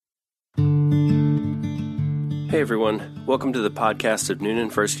Hey everyone, welcome to the podcast of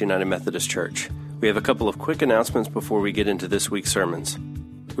Newnan First United Methodist Church. We have a couple of quick announcements before we get into this week's sermons.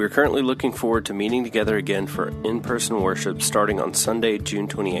 We are currently looking forward to meeting together again for in-person worship starting on Sunday, June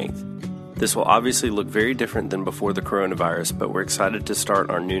 28th. This will obviously look very different than before the coronavirus, but we're excited to start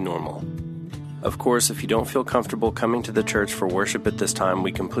our new normal. Of course, if you don't feel comfortable coming to the church for worship at this time,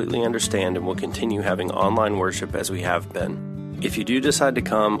 we completely understand and will continue having online worship as we have been. If you do decide to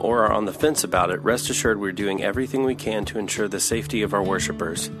come or are on the fence about it, rest assured we're doing everything we can to ensure the safety of our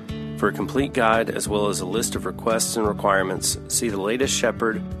worshipers. For a complete guide, as well as a list of requests and requirements, see the latest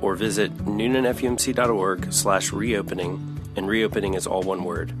Shepherd or visit newnanfumc.org/reopening, and reopening is all one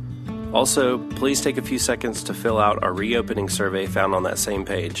word. Also, please take a few seconds to fill out our reopening survey found on that same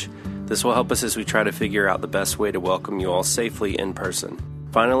page. This will help us as we try to figure out the best way to welcome you all safely in person.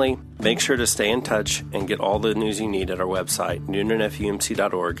 Finally, make sure to stay in touch and get all the news you need at our website,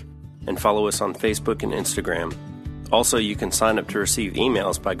 newnanfumc.org, and follow us on Facebook and Instagram. Also, you can sign up to receive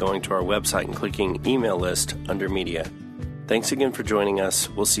emails by going to our website and clicking Email List under Media. Thanks again for joining us.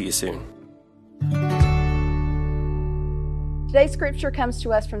 We'll see you soon. Today's scripture comes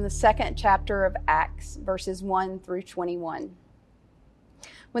to us from the second chapter of Acts, verses 1 through 21.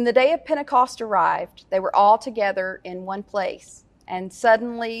 When the day of Pentecost arrived, they were all together in one place. And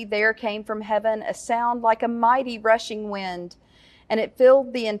suddenly there came from heaven a sound like a mighty rushing wind, and it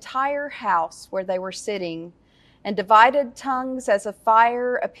filled the entire house where they were sitting. And divided tongues as of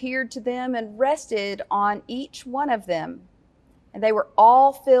fire appeared to them and rested on each one of them. And they were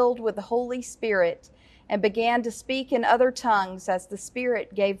all filled with the Holy Spirit and began to speak in other tongues as the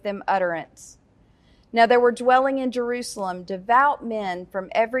Spirit gave them utterance. Now there were dwelling in Jerusalem devout men from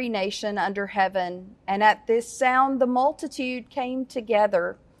every nation under heaven, and at this sound the multitude came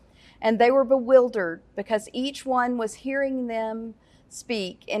together, and they were bewildered, because each one was hearing them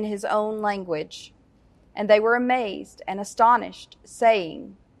speak in his own language. And they were amazed and astonished,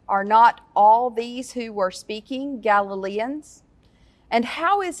 saying, "Are not all these who were speaking Galileans? And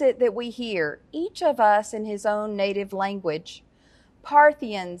how is it that we hear, each of us in his own native language?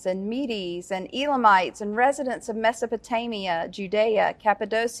 Parthians and Medes and Elamites and residents of Mesopotamia, Judea,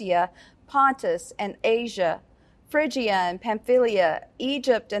 Cappadocia, Pontus and Asia, Phrygia and Pamphylia,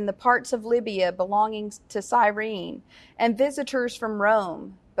 Egypt and the parts of Libya belonging to Cyrene, and visitors from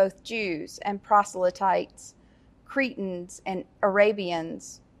Rome, both Jews and proselytes, Cretans and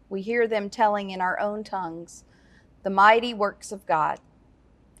Arabians. We hear them telling in our own tongues the mighty works of God."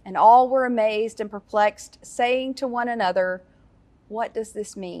 And all were amazed and perplexed, saying to one another, "What does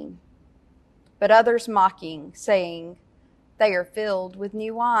this mean?" But others mocking, saying, "They are filled with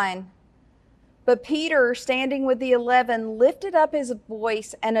new wine." But Peter, standing with the 11, lifted up his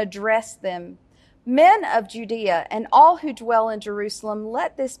voice and addressed them, "Men of Judea and all who dwell in Jerusalem,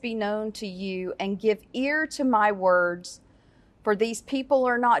 let this be known to you, and give ear to my words. For these people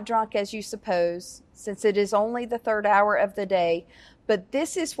are not drunk as you suppose, since it is only the third hour of the day. But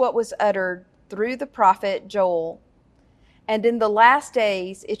this is what was uttered through the prophet Joel. And in the last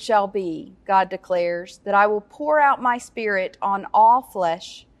days it shall be, God declares, that I will pour out my Spirit on all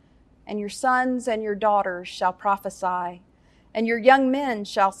flesh, and your sons and your daughters shall prophesy, and your young men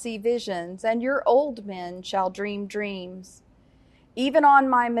shall see visions, and your old men shall dream dreams. Even on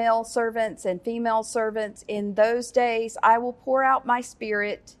my male servants and female servants in those days I will pour out my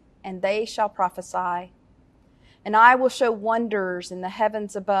Spirit, and they shall prophesy. And I will show wonders in the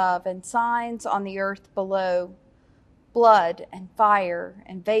heavens above and signs on the earth below, blood and fire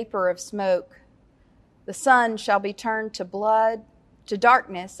and vapor of smoke. The sun shall be turned to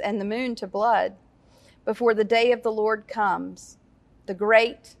darkness, and the moon to blood, before the day of the Lord comes, the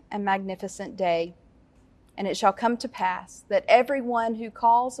great and magnificent day. And it shall come to pass that everyone who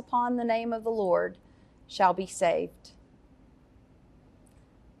calls upon the name of the Lord shall be saved."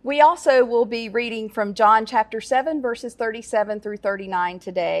 We also will be reading from John chapter 7, verses 37 through 39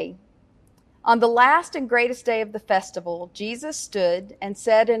 today. On the last and greatest day of the festival, Jesus stood and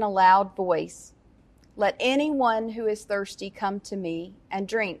said in a loud voice, "Let anyone who is thirsty come to me and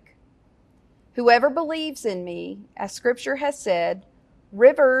drink. Whoever believes in me, as Scripture has said,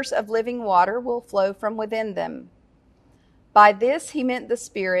 rivers of living water will flow from within them." By this he meant the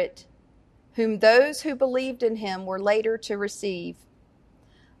Spirit, whom those who believed in him were later to receive.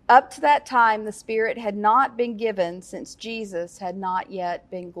 Up to that time, the Spirit had not been given, since Jesus had not yet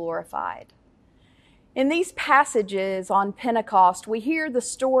been glorified. In these passages on Pentecost, we hear the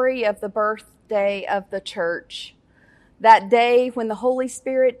story of the birthday of the church. That day when the Holy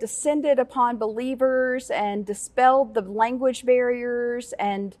Spirit descended upon believers and dispelled the language barriers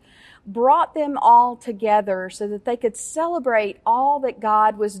and brought them all together so that they could celebrate all that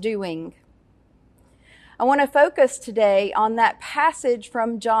God was doing. I want to focus today on that passage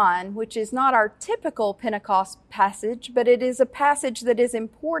from John, which is not our typical Pentecost passage, but it is a passage that is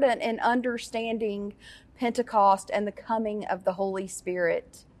important in understanding Pentecost and the coming of the Holy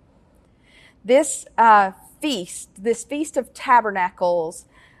Spirit. This Feast of Tabernacles,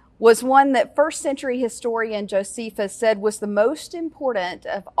 was one that first century historian Josephus said was the most important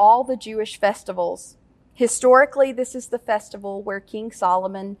of all the Jewish festivals. Historically, this is the festival where King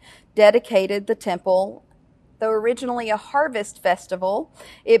Solomon dedicated the temple. Though originally a harvest festival,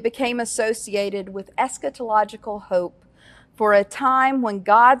 it became associated with eschatological hope for a time when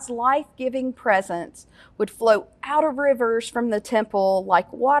God's life-giving presence would flow out of rivers from the temple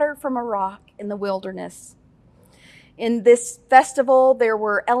like water from a rock in the wilderness. In this festival, there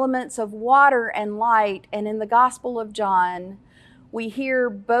were elements of water and light, and in the Gospel of John, we hear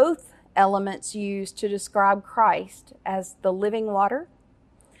both elements used to describe Christ as the living water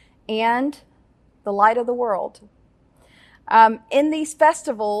and the light of the world. In these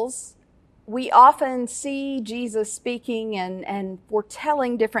festivals, we often see Jesus speaking and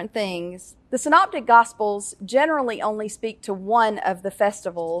foretelling different things. The Synoptic Gospels generally only speak to one of the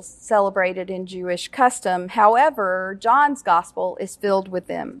festivals celebrated in Jewish custom. However, John's Gospel is filled with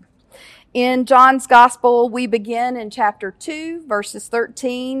them. In John's Gospel, we begin in chapter 2, verses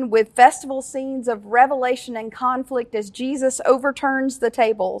 13, with festival scenes of revelation and conflict as Jesus overturns the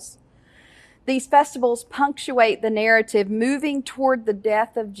tables. These festivals punctuate the narrative moving toward the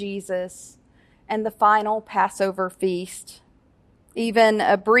death of Jesus and the final Passover feast. Even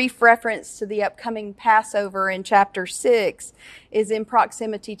a brief reference to the upcoming Passover in chapter 6 is in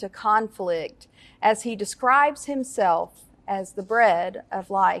proximity to conflict as he describes himself as the bread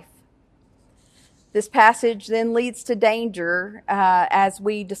of life. This passage then leads to danger as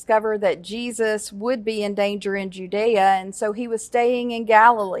we discover that Jesus would be in danger in Judea, and so he was staying in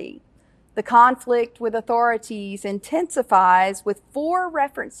Galilee. The conflict with authorities intensifies with 4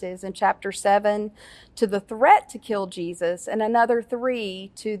 references in chapter 7 to the threat to kill Jesus and another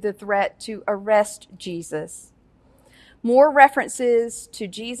 3 to the threat to arrest Jesus. More references to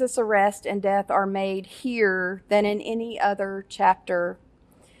Jesus' arrest and death are made here than in any other chapter.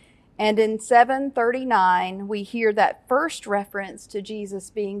 And in 7:39, we hear that first reference to Jesus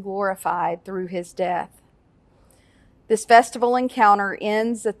being glorified through his death. This festival encounter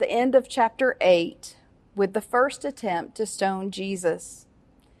ends at the end of chapter 8 with the first attempt to stone Jesus.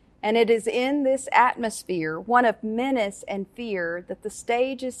 And it is in this atmosphere, one of menace and fear, that the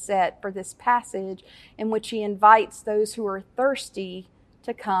stage is set for this passage in which he invites those who are thirsty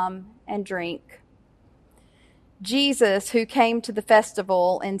to come and drink. Jesus, who came to the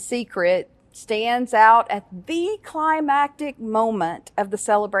festival in secret, stands out at the climactic moment of the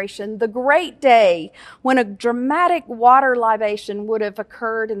celebration, the great day when a dramatic water libation would have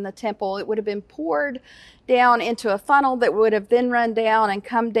occurred in the temple. It would have been poured down into a funnel that would have then run down and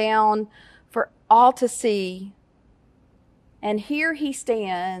come down for all to see. And here he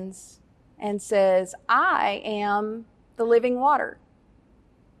stands and says, I am the living water.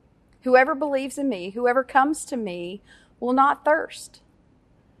 Whoever believes in me, whoever comes to me, will not thirst.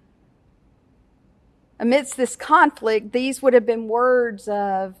 Amidst this conflict, these would have been words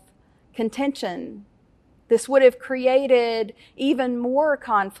of contention. This would have created even more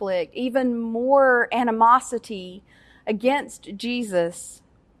conflict, even more animosity against Jesus.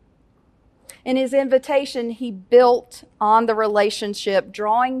 In his invitation, he built on the relationship,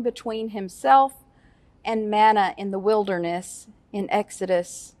 drawing between himself and manna in the wilderness in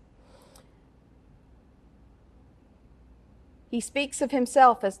Exodus. He speaks of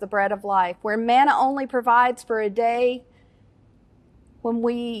himself as the bread of life, where manna only provides for a day. When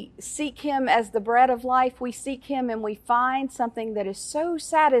we seek him as the bread of life, we seek him and we find something that is so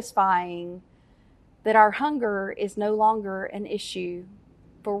satisfying that our hunger is no longer an issue,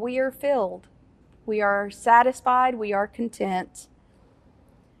 for we are filled. We are satisfied. We are content.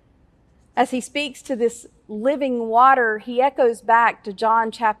 As he speaks to this living water, he echoes back to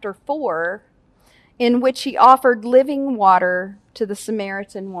John chapter 4, in which he offered living water to the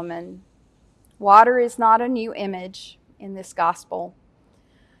Samaritan woman. Water is not a new image in this gospel.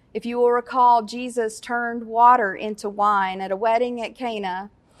 If you will recall, Jesus turned water into wine at a wedding at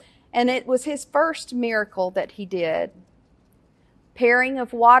Cana, and it was his first miracle that he did. Pairing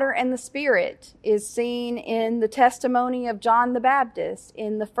of water and the Spirit is seen in the testimony of John the Baptist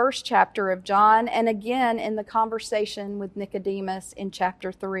in the first chapter of John, and again in the conversation with Nicodemus in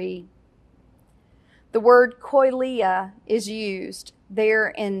chapter 3. The word koilia is used there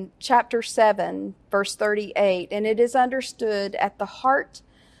in chapter 7, verse 38, and it is understood at the heart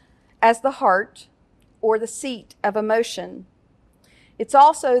as the heart or the seat of emotion. It's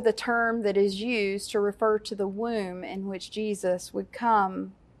also the term that is used to refer to the womb in which Jesus would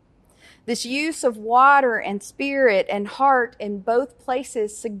come. This use of water and spirit and heart in both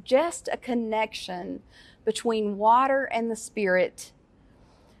places suggests a connection between water and the spirit,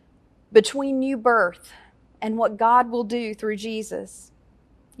 between new birth and what God will do through Jesus.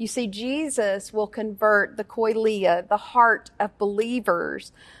 You see, Jesus will convert the koilia, the heart of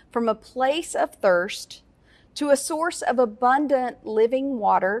believers, from a place of thirst to a source of abundant living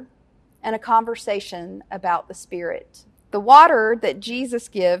water and a conversation about the Spirit. The water that Jesus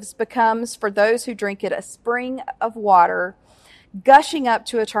gives becomes, for those who drink it, a spring of water gushing up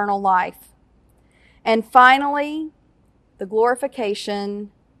to eternal life. And finally, the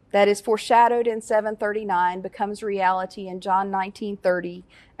glorification that is foreshadowed in 7:39 becomes reality in John 19:30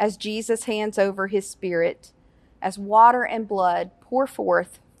 as Jesus hands over his Spirit as water and blood pour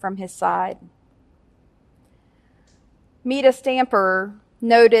forth from his side. Meta Stamper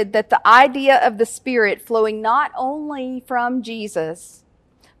noted that the idea of the Spirit flowing not only from Jesus,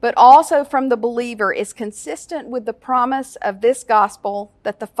 but also from the believer is consistent with the promise of this gospel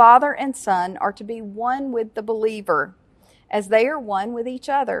that the Father and Son are to be one with the believer, as they are one with each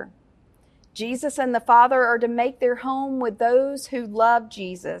other. Jesus and the Father are to make their home with those who love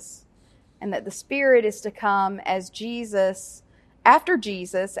Jesus, and that the Spirit is to come after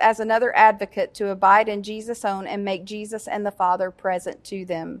Jesus, as another advocate to abide in Jesus' own and make Jesus and the Father present to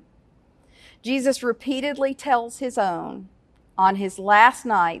them. Jesus repeatedly tells his own on his last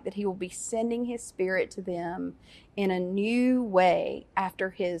night that he will be sending his Spirit to them in a new way after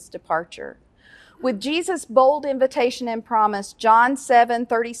his departure. With Jesus' bold invitation and promise, John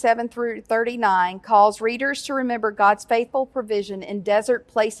 7:37 through 39 calls readers to remember God's faithful provision in desert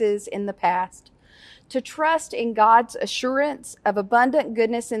places in the past, to trust in God's assurance of abundant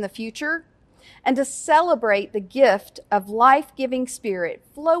goodness in the future, and to celebrate the gift of life-giving Spirit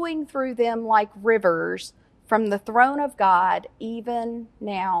flowing through them like rivers from the throne of God even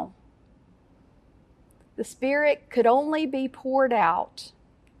now. The Spirit could only be poured out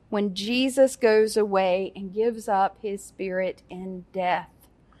when Jesus goes away and gives up his Spirit in death.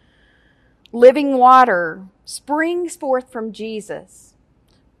 Living water springs forth from Jesus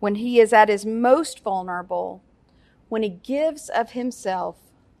when he is at his most vulnerable, when he gives of himself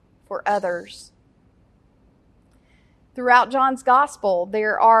for others. Throughout John's gospel,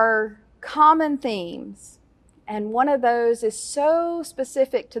 there are common themes, and one of those is so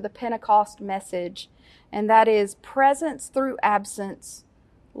specific to the Pentecost message, and that is presence through absence,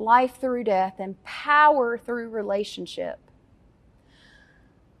 life through death, and power through relationship.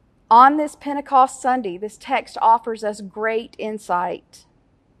 On this Pentecost Sunday, this text offers us great insight.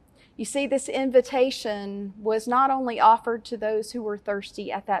 You see, this invitation was not only offered to those who were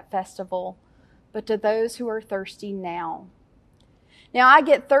thirsty at that festival, but to those who are thirsty now. Now, I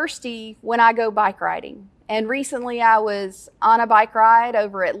get thirsty when I go bike riding. And recently I was on a bike ride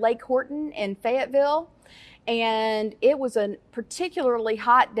over at Lake Horton in Fayetteville. And it was a particularly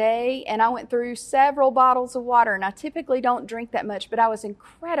hot day, and I went through several bottles of water. And I typically don't drink that much, but I was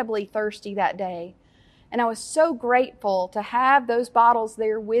incredibly thirsty that day. And I was so grateful to have those bottles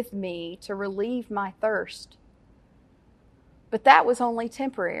there with me to relieve my thirst. But that was only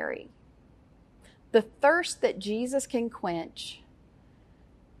temporary. The thirst that Jesus can quench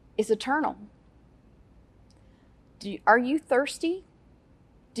is eternal. Are you thirsty?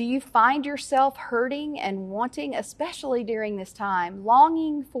 Do you find yourself hurting and wanting, especially during this time,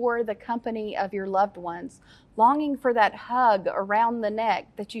 longing for the company of your loved ones, longing for that hug around the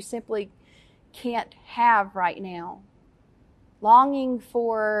neck that you simply can't have right now, longing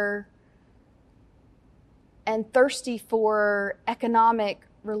for and thirsty for economic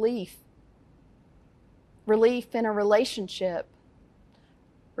relief in a relationship,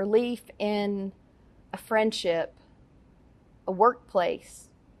 relief in a friendship, a workplace?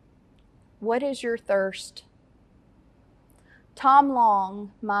 What is your thirst? Tom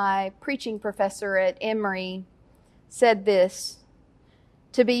Long, my preaching professor at Emory, said this: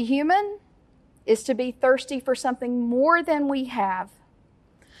 "To be human is to be thirsty for something more than we have,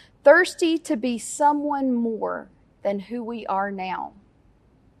 thirsty to be someone more than who we are now."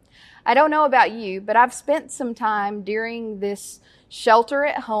 I don't know about you, but I've spent some time during this shelter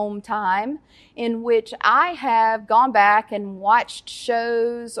at home time in which I have gone back and watched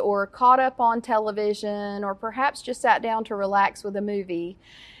shows or caught up on television or perhaps just sat down to relax with a movie.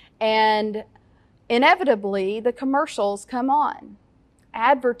 And inevitably, the commercials come on.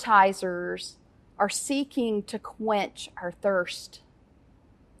 Advertisers are seeking to quench our thirst.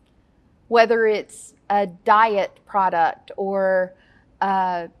 Whether it's a diet product or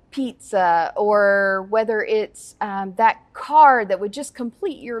pizza, or whether it's that car that would just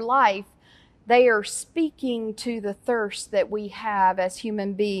complete your life, they are speaking to the thirst that we have as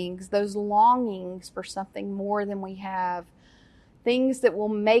human beings, those longings for something more than we have, things that will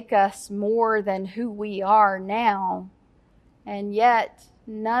make us more than who we are now. And yet,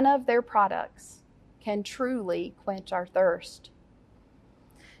 none of their products can truly quench our thirst.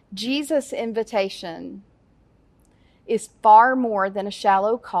 Jesus' invitation is far more than a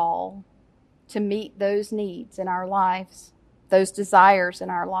shallow call to meet those needs in our lives, those desires in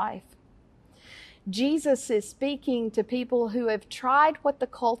our life. Jesus is speaking to people who have tried what the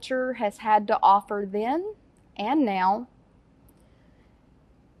culture has had to offer then and now.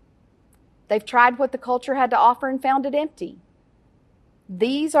 They've tried what the culture had to offer and found it empty.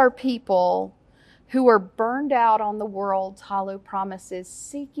 These are people who are burned out on the world's hollow promises,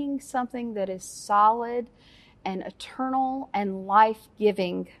 seeking something that is solid and eternal and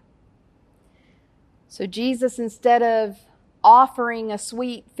life-giving. So Jesus, instead of offering a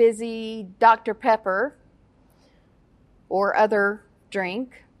sweet, fizzy Dr. Pepper or other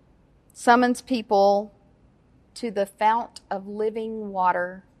drink, summons people to the fount of living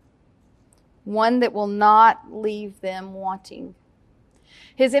water, one that will not leave them wanting.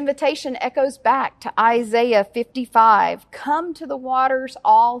 His invitation echoes back to Isaiah 55, "Come to the waters,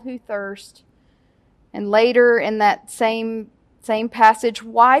 all who thirst." And later in that same passage,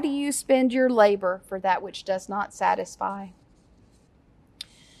 "Why do you spend your labor for that which does not satisfy?"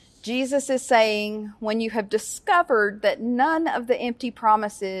 Jesus is saying, when you have discovered that none of the empty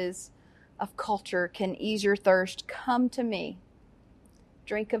promises of culture can ease your thirst, come to me,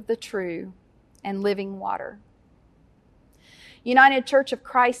 drink of the true and living water. United Church of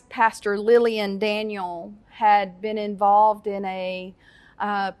Christ pastor Lillian Daniel had been involved in a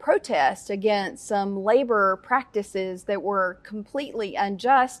protest against some labor practices that were completely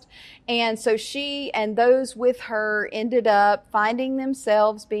unjust. And so she and those with her ended up finding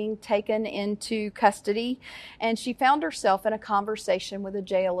themselves being taken into custody. And she found herself in a conversation with a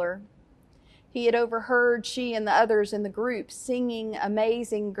jailer. He had overheard she and the others in the group singing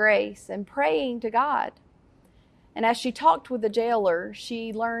Amazing Grace and praying to God. And as she talked with the jailer,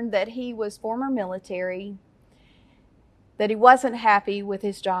 she learned that he was former military, that he wasn't happy with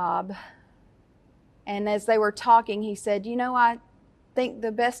his job. And as they were talking, he said, I think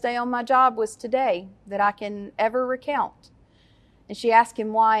the best day on my job was today that I can ever recount. And she asked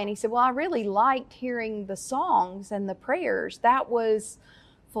him why, and he said, well, I really liked hearing the songs and the prayers. That was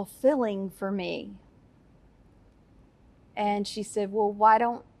fulfilling for me. And she said, well, why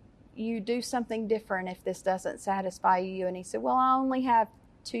don't you do something different if this doesn't satisfy you? And he said, well, I only have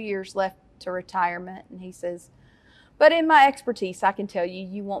 2 years left to retirement. And he says, but in my expertise, I can tell you,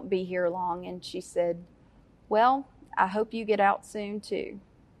 you won't be here long. And she said, well, I hope you get out soon too.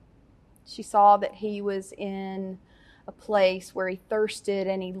 She saw that he was in a place where he thirsted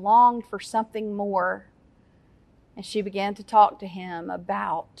and he longed for something more. And she began to talk to him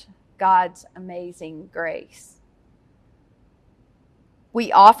about God's amazing grace.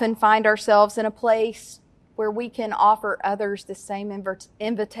 We often find ourselves in a place where we can offer others the same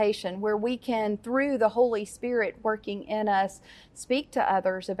invitation, where we can, through the Holy Spirit working in us, speak to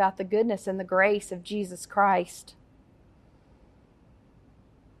others about the goodness and the grace of Jesus Christ.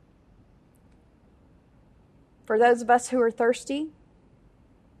 For those of us who are thirsty,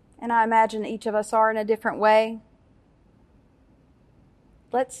 and I imagine each of us are in a different way,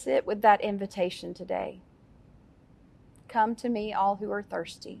 let's sit with that invitation today. Come to me, all who are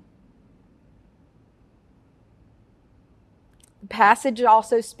thirsty. The passage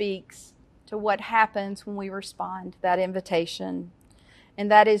also speaks to what happens when we respond to that invitation. And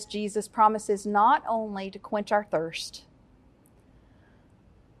that is, Jesus promises not only to quench our thirst,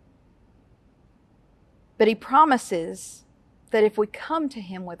 but he promises that if we come to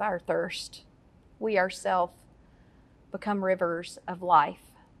him with our thirst, we ourselves become rivers of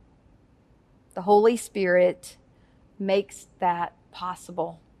life. The Holy Spirit makes that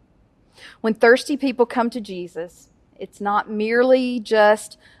possible. When thirsty people come to Jesus, it's not merely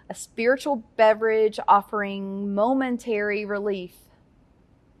just a spiritual beverage offering momentary relief.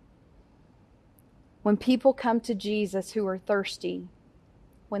 When people come to Jesus who are thirsty,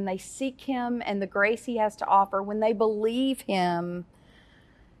 when they seek him and the grace he has to offer, when they believe him,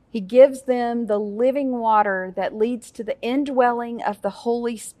 he gives them the living water that leads to the indwelling of the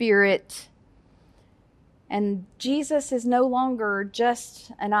Holy Spirit. And Jesus is no longer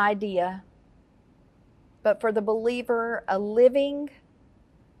just an idea, but for the believer, a living,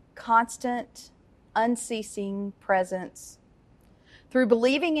 constant, unceasing presence. Through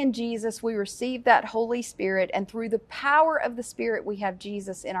believing in Jesus, we receive that Holy Spirit, and through the power of the Spirit, we have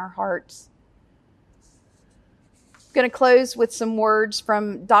Jesus in our hearts. I'm going to close with some words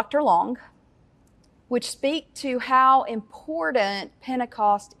from Dr. Long, which speak to how important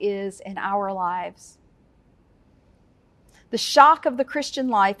Pentecost is in our lives. The shock of the Christian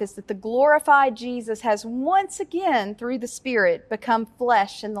life is that the glorified Jesus has once again, through the Spirit, become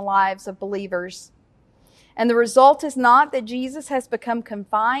flesh in the lives of believers. And the result is not that Jesus has become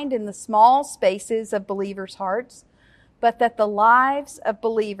confined in the small spaces of believers' hearts, but that the lives of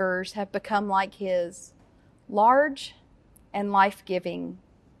believers have become like His, large and life-giving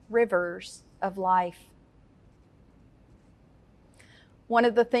rivers of life. One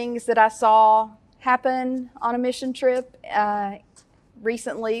of the things that I saw happen on a mission trip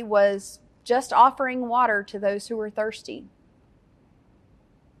recently was just offering water to those who were thirsty.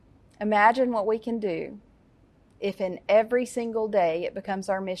 Imagine what we can do if in every single day it becomes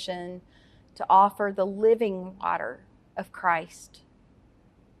our mission to offer the living water of Christ.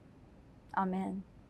 Amen.